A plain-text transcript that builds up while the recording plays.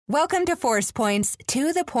Welcome to Force Point's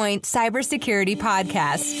To The Point Cybersecurity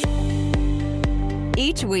Podcast.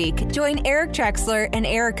 Each week, join Eric Trexler and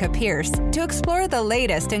Arika Pierce to explore the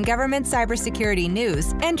latest in government cybersecurity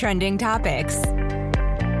news and trending topics.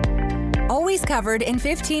 Always covered in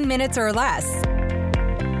 15 minutes or less.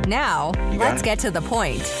 Now, let's get to the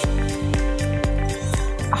point.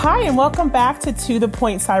 Hi, and welcome back to The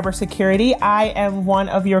Point Cybersecurity. I am one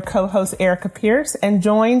of your co-hosts, Arika Pierce, and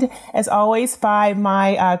joined, as always, by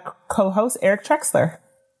my co-host, Eric Trexler.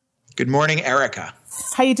 Good morning, Erica.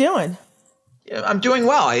 How you doing? I'm doing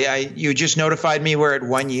well. You just notified me we're at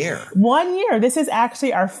 1 year. 1 year. This is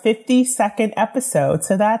actually our 52nd episode,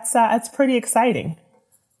 so that's pretty exciting.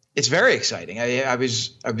 It's very exciting. I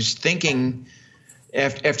was thinking.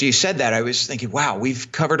 After you said that, I was thinking, wow,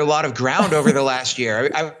 we've covered a lot of ground over the last year.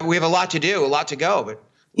 We have a lot to do, a lot to go, but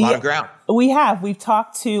a lot of ground. We have. We've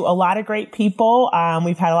talked to a lot of great people.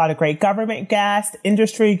 We've had a lot of great government guests,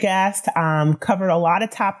 industry guests, covered a lot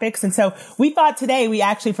of topics. And so we thought today we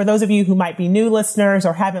actually, for those of you who might be new listeners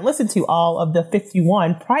or haven't listened to all of the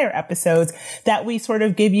 51 prior episodes, that we sort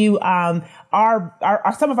of give you our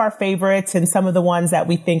some of our favorites and some of the ones that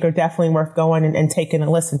we think are definitely worth going and taking a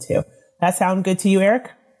listen to. That sound good to you,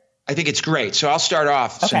 Eric? I think it's great. So I'll start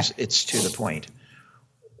off since it's to the point.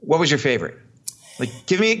 What was your favorite? Like,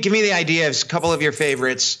 give me the idea of a couple of your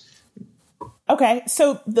favorites. Okay,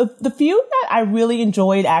 so the few that I really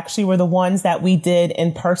enjoyed actually were the ones that we did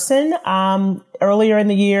in person earlier in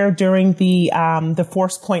the year during the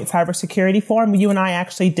Force Point Cybersecurity Forum. You and I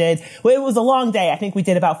actually did. Well, it was a long day. I think we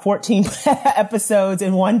did about 14 episodes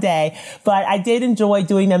in one day, but I did enjoy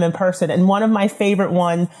doing them in person. And one of my favorite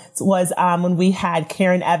ones was when we had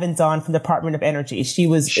Karen Evans on from the Department of Energy. She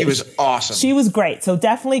was awesome. She was great. So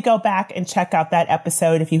definitely go back and check out that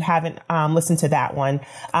episode if you haven't listened to that one.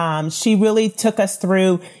 She really took us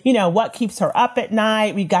through, what keeps her up at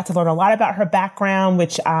night. We got to learn a lot about her background,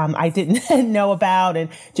 which I didn't know about, and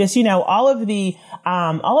just all of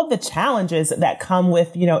the challenges that come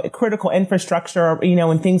with critical infrastructure,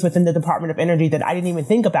 and things within the Department of Energy that I didn't even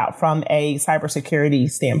think about from a cybersecurity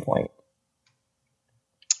standpoint.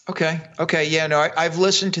 Okay. Yeah, no, I've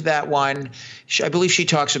listened to that one. I believe she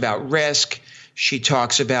talks about risk. She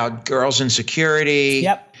talks about girls in security.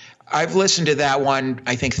 Yep. I've listened to that one,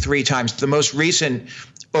 I think, 3 times. The most recent,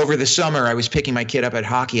 over the summer, I was picking my kid up at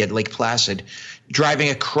hockey at Lake Placid, driving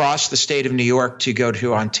across the state of New York to go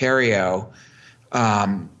to Ontario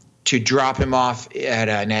to drop him off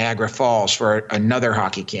at Niagara Falls for another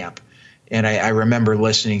hockey camp. And I remember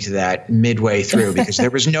listening to that midway through because there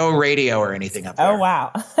was no radio or anything up there. Oh,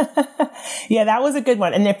 wow. Yeah, that was a good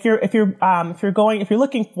one. And if you're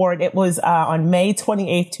looking for it, it was on May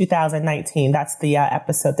 28th, 2019. That's the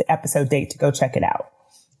episode date to go check it out.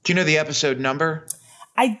 Do you know the episode number?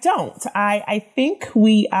 I don't. I think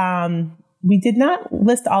we did not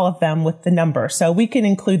list all of them with the number, so we can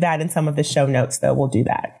include that in some of the show notes, though. We'll do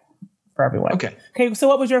that for everyone. Okay. So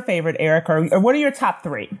what was your favorite, Eric, or what are your top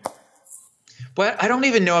 3? Well, I don't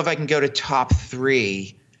even know if I can go to top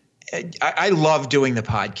 3. I love doing the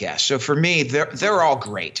podcast. So for me, they're all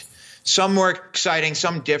great. Some more exciting,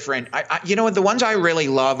 some different. The ones I really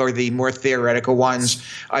love are the more theoretical ones.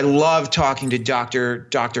 I love talking to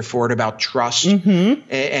Dr. Ford about trust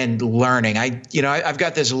and learning. I've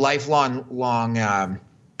got this lifelong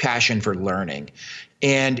passion for learning,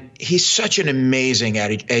 and he's such an amazing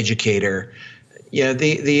educator.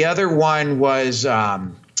 The other one was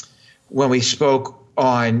when we spoke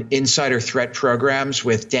on insider threat programs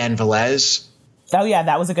with Dan Velez. Oh yeah,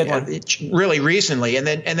 that was a good one. Really recently. And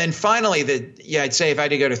then finally I'd say if I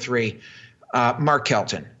had to go to 3, Mark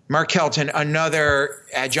Kelton. Mark Kelton, another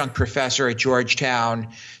adjunct professor at Georgetown,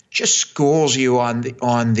 just schools you on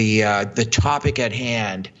the topic at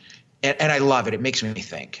hand. And I love it. It makes me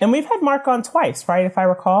think. And we've had Mark on twice, right? If I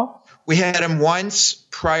recall. We had him once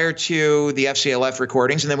prior to the FCLF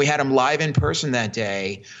recordings, and then we had him live in person that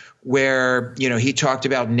day, where, he talked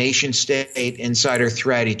about nation state insider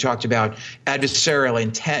threat. He talked about adversarial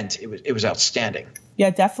intent. It was outstanding.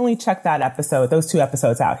 Yeah, definitely check those 2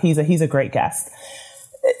 episodes out. He's a great guest.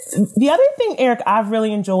 The other thing, Eric, I've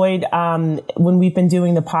really enjoyed when we've been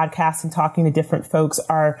doing the podcast and talking to different folks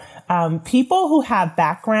are people who have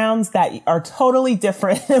backgrounds that are totally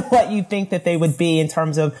different than what you think that they would be in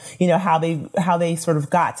terms of, how they sort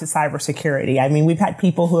of got to cybersecurity. I mean, we've had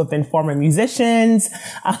people who have been former musicians.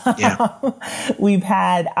 We've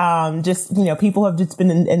had people who have just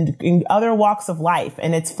been in other walks of life.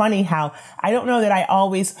 And it's funny how I don't know that I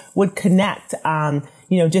always would connect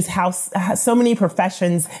just how so many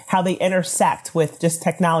professions, how they intersect with just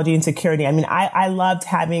technology and security. I mean, I loved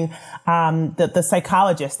having the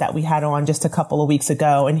psychologist that we had on just a couple of weeks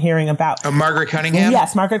ago and hearing about Margaret Cunningham.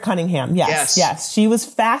 Yes, Margaret Cunningham. Yes. She was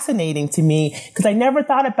fascinating to me because I never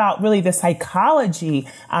thought about really the psychology.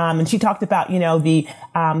 And she talked about the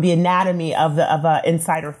anatomy of a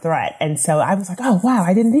insider threat, and so I was like, oh wow,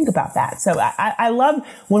 I didn't think about that. So I love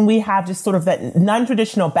when we have just sort of that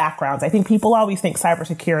non-traditional backgrounds. I think people always think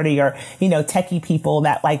cybersecurity are techie people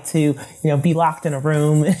that like to be locked in a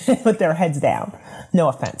room with their heads down. No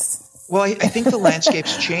offense. Well, I think the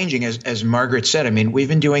landscape's changing, as Margaret said. I mean, we've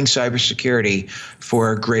been doing cybersecurity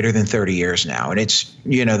for greater than 30 years now, and it's,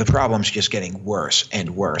 the problem's just getting worse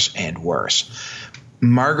and worse and worse.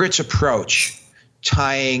 Margaret's approach,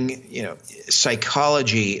 tying,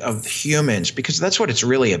 psychology of humans, because that's what it's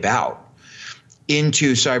really about,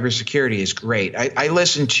 into cybersecurity is great. I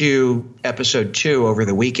listened to episode 2 over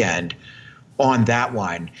the weekend on that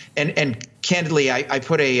one, and candidly, I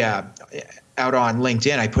put out on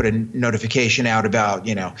LinkedIn, I put a notification out about,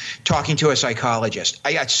 talking to a psychologist.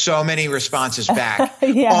 I got so many responses back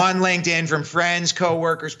on LinkedIn from friends,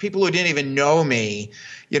 coworkers, people who didn't even know me,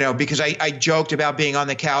 because I joked about being on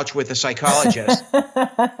the couch with a psychologist.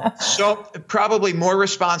 So probably more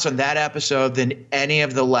response on that episode than any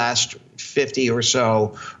of the last 50 or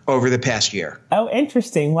so over the past year. Oh,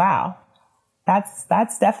 interesting. Wow.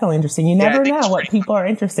 That's definitely interesting. You never know what people are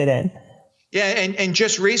interested in. Yeah, and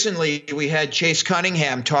just recently we had Chase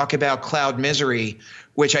Cunningham talk about cloud misery,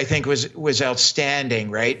 which I think was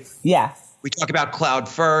outstanding, right? Yeah. We talk about cloud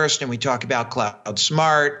first, and we talk about cloud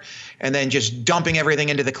smart, and then just dumping everything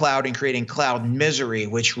into the cloud and creating cloud misery,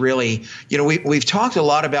 which really, we've talked a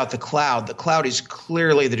lot about the cloud. The cloud is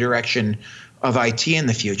clearly the direction of IT in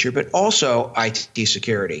the future, but also IT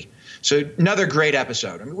security. So another great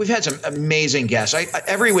episode. I mean, we've had some amazing guests.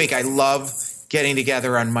 Every week I love getting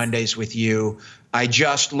together on Mondays with you. I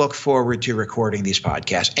just look forward to recording these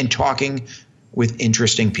podcasts and talking with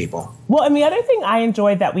interesting people. Well, and the other thing I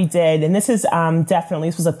enjoyed that we did, and this is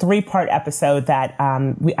this was a 3-part episode that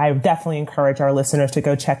I definitely encourage our listeners to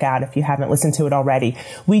go check out if you haven't listened to it already.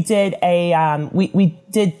 We did we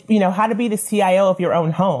did how to be the CIO of your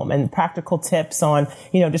own home and practical tips on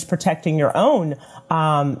just protecting your own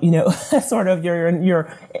sort of your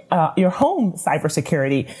home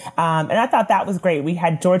cybersecurity. And I thought that was great. We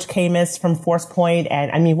had George Camus from ForcePoint, and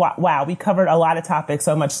I mean, wow, we covered a lot of topics,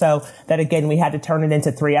 so much so that again we had to turn it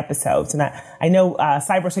into 3 episodes. And I know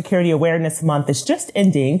Cybersecurity Awareness Month is just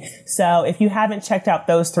ending, so if you haven't checked out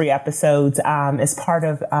those 3 episodes as part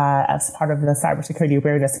of the Cybersecurity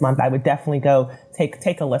Awareness Month, I would definitely go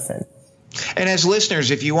take a listen. And as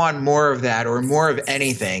listeners, if you want more of that or more of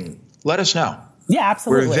anything, let us know. Yeah,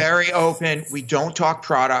 absolutely. We're very open. We don't talk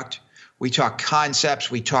product. We talk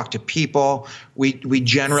concepts. We talk to people. We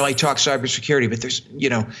generally talk cybersecurity. But there's,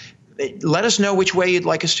 let us know which way you'd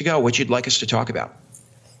like us to go, what you'd like us to talk about.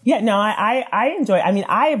 Yeah, no, I enjoy it. I mean,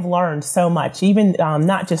 I have learned so much, even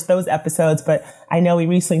not just those episodes, but I know we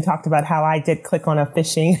recently talked about how I did click on a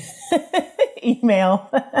phishing email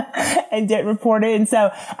and didn't report it. And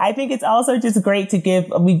so I think it's also just great to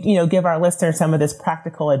give our listeners some of this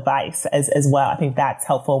practical advice as well. I think that's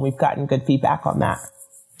helpful. We've gotten good feedback on that.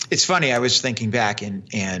 It's funny. I was thinking back,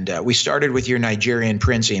 and we started with your Nigerian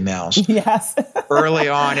prince emails. Yes. Early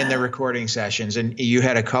on in the recording sessions, and you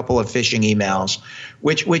had a couple of phishing emails,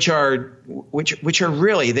 which are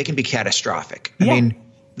really, they can be catastrophic. Yeah. I mean,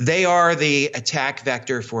 they are the attack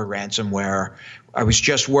vector for ransomware. I was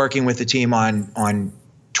just working with the team on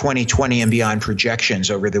 2020 and beyond projections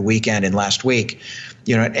over the weekend and last week,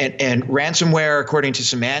 and ransomware, according to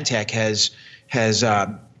Symantec, has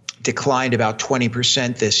declined about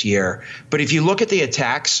 20% this year. But if you look at the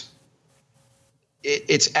attacks,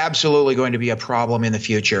 it's absolutely going to be a problem in the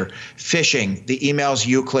future. Phishing, the emails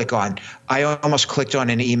you click on. I almost clicked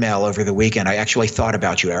on an email over the weekend. I actually thought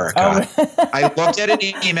about you, Erica. Oh. I looked at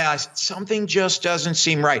an email. I said, something just doesn't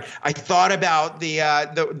seem right. I thought about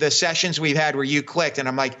the sessions we've had where you clicked, and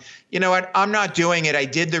I'm like, you know what? I'm not doing it. I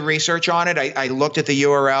did the research on it. I looked at the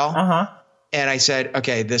URL. Uh-huh. And I said,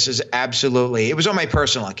 okay, this is absolutely, it was on my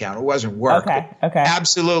personal account. It wasn't work. Okay.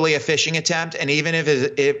 Absolutely a phishing attempt. And even if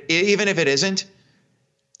it isn't,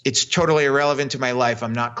 it's totally irrelevant to my life.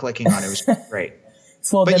 I'm not clicking on it. It was great.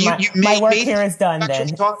 Well, but then my work here is done then.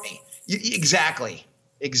 Taught me. Exactly.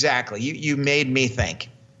 You made me think.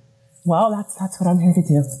 Well, that's what I'm here to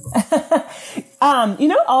do.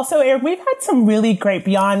 Also, Eric, we've had some really great,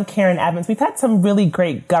 beyond Karen Evans, we've had some really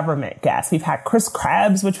great government guests. We've had Chris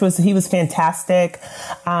Krebs, he was fantastic.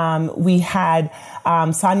 We had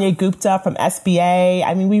Sanjay Gupta from SBA.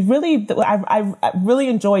 I mean, I really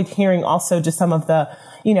enjoyed hearing also just some of the,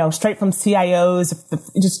 straight from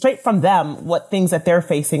CIOs, just straight from them, what things that they're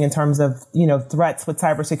facing in terms of, threats with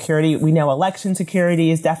cybersecurity. We know election security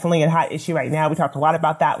is definitely a hot issue right now. We talked a lot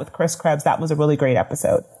about that with Chris Krebs. That was a really great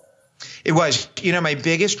episode. It was. My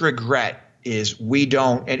biggest regret is we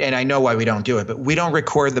don't, and I know why we don't do it, but we don't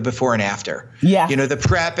record the before and after. Yeah. The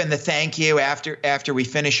prep and the thank you after we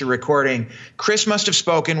finish a recording. Chris must have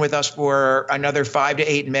spoken with us for another 5 to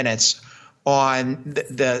 8 minutes on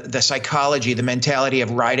the psychology, the mentality of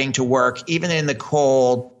riding to work, even in the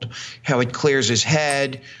cold, how it clears his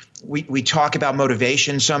head. We talk about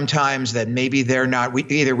motivation sometimes that maybe they're not,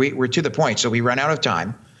 we're to the point, so we run out of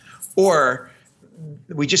time, or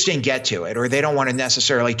we just didn't get to it, or they don't want to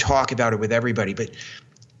necessarily talk about it with everybody. But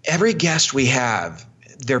every guest we have,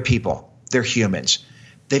 they're people, they're humans.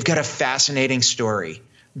 They've got a fascinating story.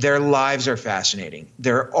 Their lives are fascinating.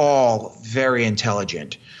 They're all very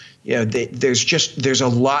intelligent. There's a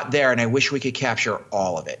lot there, and I wish we could capture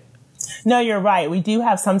all of it. No, you're right. We do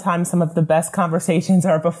have sometimes some of the best conversations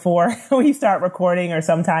are before we start recording or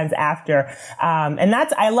sometimes after. And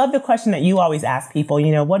I love the question that you always ask people,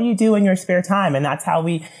 what do you do in your spare time? And that's how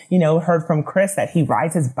we, heard from Chris that he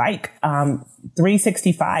rides his bike,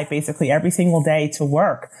 365 basically every single day to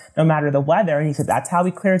work, no matter the weather. And he said that's how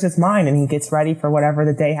he clears his mind and he gets ready for whatever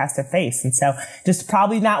the day has to face. And so just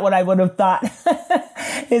probably not what I would have thought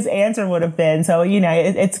his answer would have been. So,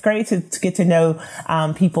 it's great to get to know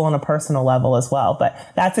people on a personal level as well. But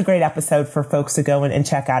that's a great episode for folks to go and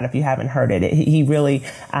check out if you haven't heard it. He really,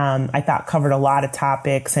 I thought, covered a lot of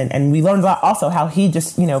topics. And we learned about also how he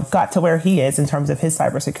just, got to where he is in terms of his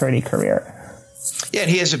cybersecurity career. Yeah, and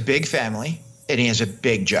he has a big family and he has a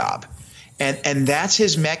big job. And that's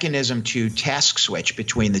his mechanism to task switch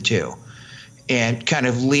between the two and kind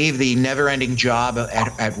of leave the never-ending job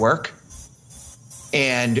at work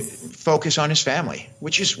and focus on his family,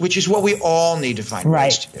 which is what we all need to find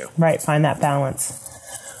ways to do. Right, find that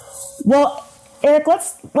balance. Well, Eric,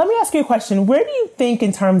 let me ask you a question. Where do you think,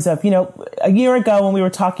 in terms of, a year ago when we were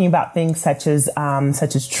talking about things such as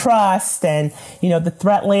trust and, the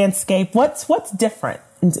threat landscape, what's different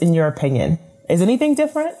in your opinion? Is anything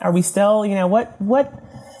different? Are we still, what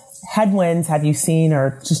headwinds have you seen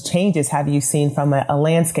or just changes have you seen from a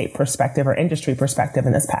landscape perspective or industry perspective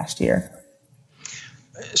in this past year?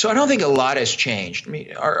 So I don't think a lot has changed. I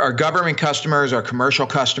mean, our government customers, our commercial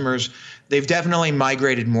customers, they've definitely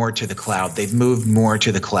migrated more to the cloud. They've moved more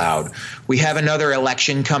to the cloud. We have another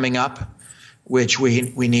election coming up, which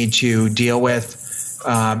we need to deal with.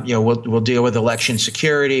 We'll deal with election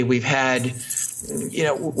security. We've had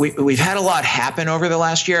a lot happen over the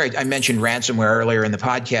last year. I mentioned ransomware earlier in the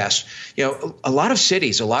podcast. A lot of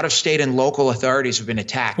cities, a lot of state and local authorities have been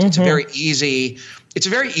attacked. Mm-hmm. It's a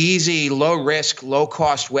very easy, low risk, low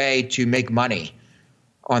cost way to make money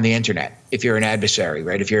on the internet. If you're an adversary,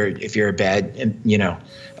 right? If you're a bad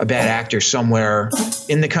actor somewhere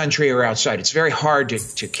in the country or outside, it's very hard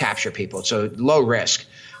to capture people. So low risk.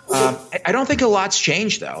 I don't think a lot's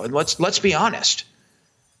changed though. And let's be honest.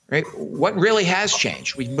 Right? What really has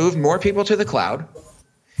changed? We've moved more people to the cloud.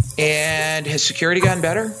 And has security gotten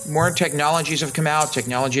better? More technologies have come out.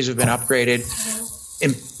 Technologies have been upgraded.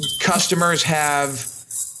 And customers have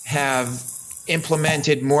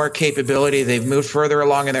implemented more capability. They've moved further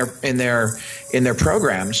along in their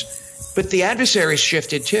programs. But the adversary's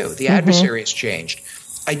shifted too. The adversary has changed.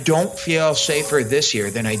 I don't feel safer this year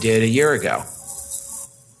than I did a year ago.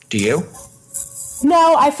 Do you?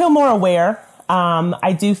 No, I feel more aware.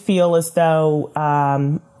 I do feel as though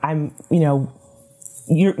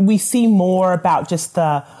we see more about just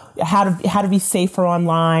the how to be safer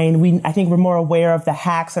online. I think we're more aware of the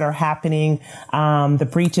hacks that are happening, the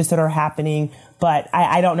breaches that are happening. But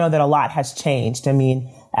I don't know that a lot has changed. I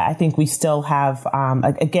mean, I think we still have,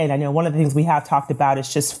 again, I know one of the things we have talked about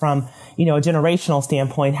is just from, a generational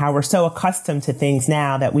standpoint, how we're so accustomed to things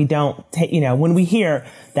now that we don't take, when we hear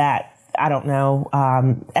that, I don't know,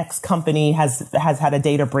 X company has had a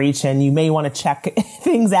data breach and you may want to check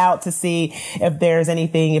things out to see if there's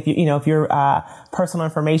anything, if your personal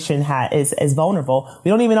information is vulnerable.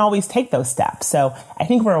 We don't even always take those steps. So I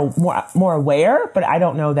think we're more aware, but I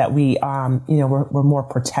don't know that we're more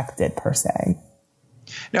protected per se.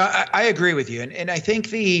 No, I agree with you. And I think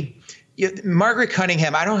Margaret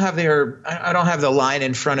Cunningham, I don't have the line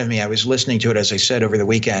in front of me. I was listening to it, as I said, over the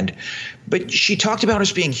weekend, but she talked about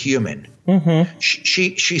us being human. Mm-hmm.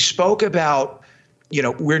 She spoke about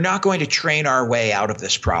we're not going to train our way out of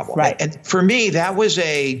this problem. Right. And for me, that was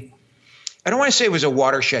I don't want to say it was a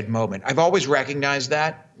watershed moment. I've always recognized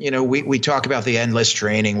that. We talk about the endless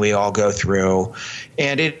training we all go through,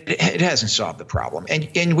 and it hasn't solved the problem.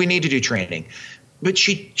 And we need to do training. But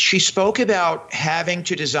she spoke about having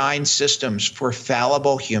to design systems for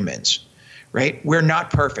fallible humans, right? We're not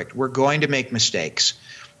perfect. We're going to make mistakes.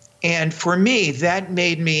 And for me, that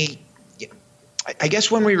made me, I guess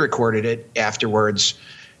when we recorded it afterwards,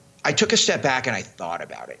 I took a step back and I thought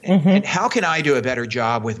about it. And how can I do a better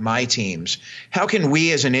job with my teams? How can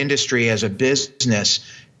we as an industry, as a business,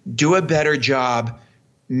 do a better job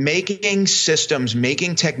making systems,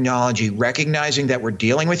 making technology, recognizing that we're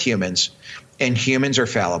dealing with humans and humans are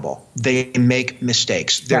fallible. They make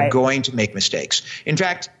mistakes. They're going to make mistakes. In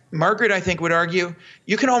fact, Margaret, I think, would argue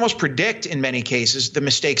you can almost predict in many cases the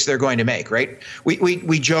mistakes they're going to make, right?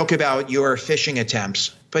 We joke about your phishing attempts,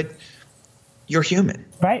 but you're human.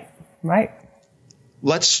 Right.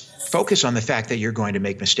 Let's focus on the fact that you're going to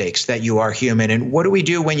make mistakes, that you are human. And what do we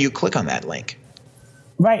do when you click on that link?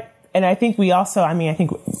 Right. And I think we also, I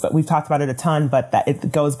think we've talked about it a ton, but that it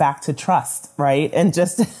goes back to trust, right? And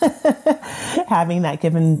just having that,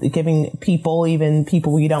 giving people, even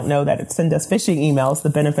people you don't know that send us phishing emails, the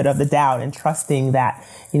benefit of the doubt, and trusting that,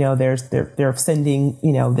 they're sending,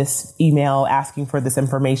 this email asking for this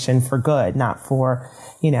information for good, not for,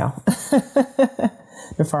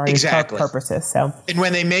 nefarious purposes. So, and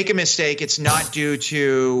when they make a mistake, it's not due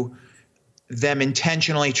to them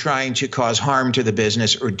intentionally trying to cause harm to the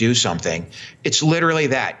business or do something. It's literally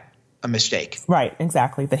that, a mistake. Right,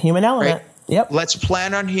 exactly. The human element. Right? Yep. Let's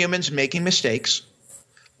plan on humans making mistakes.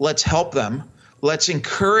 Let's help them. Let's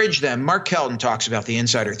encourage them. Mark Kelton talks about the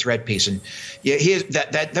insider threat piece, and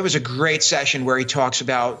that was a great session where he talks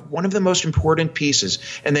about one of the most important pieces.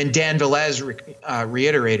 And then Dan Velez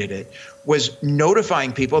reiterated it, was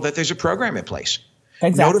notifying people that there's a program in place.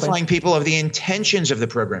 Exactly. Notifying people of the intentions of the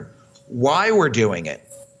program, why we're doing it,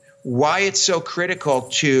 why it's so critical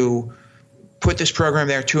to put this program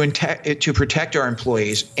there to protect our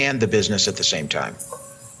employees and the business at the same time.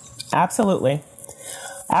 Absolutely.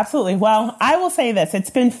 Well, I will say this. It's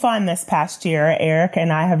been fun this past year. Eric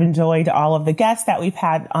and I have enjoyed all of the guests that we've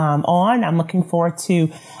had on. I'm looking forward to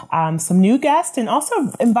some new guests and also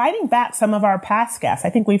inviting back some of our past guests.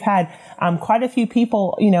 I think we've had quite a few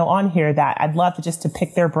people, on here that I'd love to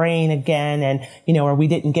pick their brain again, and, where we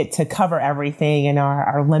didn't get to cover everything in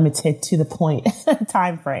our limited to the point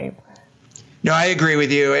time frame. No, I agree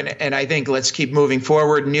with you. And I think let's keep moving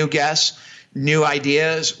forward. New guests, new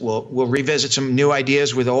ideas. We'll revisit some new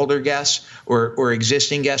ideas with older guests or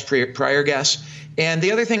existing guests, prior guests. And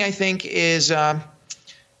the other thing I think is,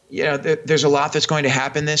 there's a lot that's going to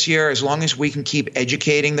happen this year. As long as we can keep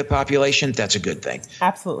educating the population, that's a good thing.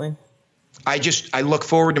 Absolutely. I look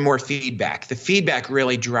forward to more feedback. The feedback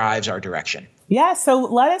really drives our direction. Yeah. So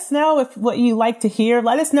let us know what you like to hear.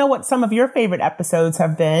 Let us know what some of your favorite episodes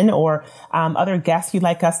have been, or other guests you'd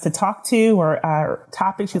like us to talk to, or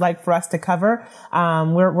topics you'd like for us to cover.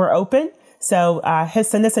 We're open. So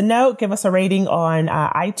send us a note, give us a rating on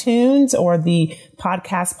iTunes or the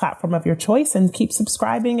podcast platform of your choice, and keep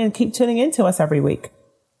subscribing and keep tuning into us every week.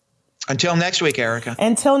 Until next week, Erica.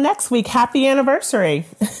 Until next week, happy anniversary.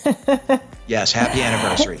 Yes, happy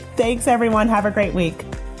anniversary. Thanks, everyone. Have a great week.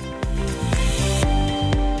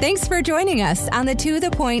 Thanks for joining us on the To The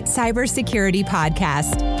Point Cybersecurity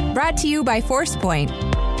Podcast, brought to you by ForcePoint.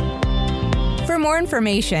 For more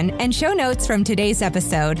information and show notes from today's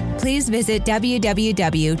episode, please visit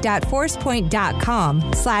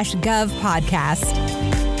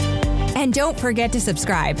www.forcepoint.com/govpodcast. And don't forget to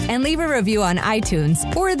subscribe and leave a review on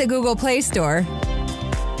iTunes or the Google Play Store.